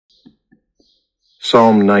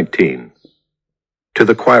Psalm 19. To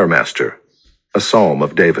the choirmaster, a psalm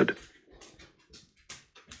of David.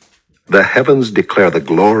 The heavens declare the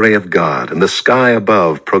glory of God, and the sky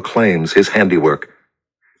above proclaims his handiwork.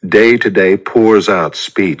 Day to day pours out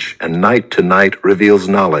speech, and night to night reveals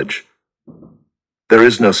knowledge. There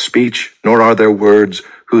is no speech, nor are there words,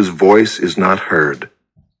 whose voice is not heard.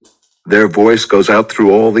 Their voice goes out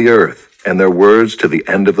through all the earth, and their words to the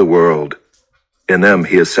end of the world. In them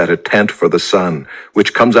he has set a tent for the sun,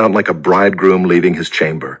 which comes out like a bridegroom leaving his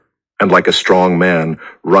chamber, and like a strong man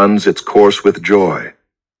runs its course with joy.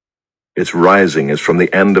 Its rising is from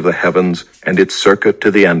the end of the heavens, and its circuit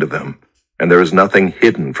to the end of them, and there is nothing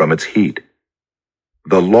hidden from its heat.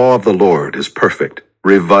 The law of the Lord is perfect,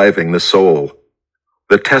 reviving the soul.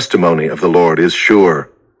 The testimony of the Lord is sure,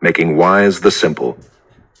 making wise the simple.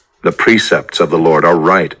 The precepts of the Lord are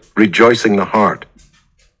right, rejoicing the heart.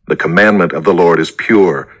 The commandment of the Lord is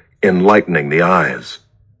pure, enlightening the eyes.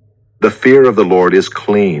 The fear of the Lord is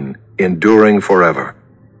clean, enduring forever.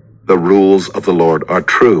 The rules of the Lord are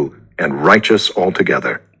true and righteous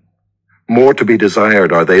altogether. More to be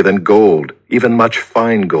desired are they than gold, even much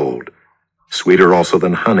fine gold, sweeter also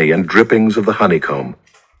than honey and drippings of the honeycomb.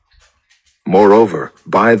 Moreover,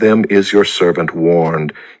 by them is your servant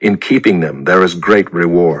warned. In keeping them there is great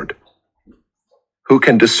reward. Who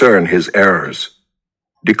can discern his errors?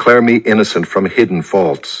 Declare me innocent from hidden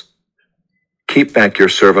faults. Keep back your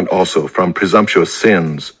servant also from presumptuous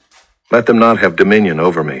sins. Let them not have dominion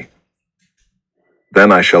over me.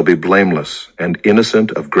 Then I shall be blameless and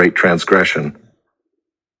innocent of great transgression.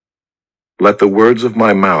 Let the words of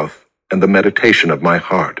my mouth and the meditation of my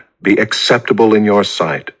heart be acceptable in your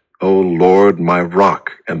sight, O Lord, my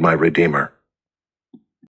rock and my redeemer.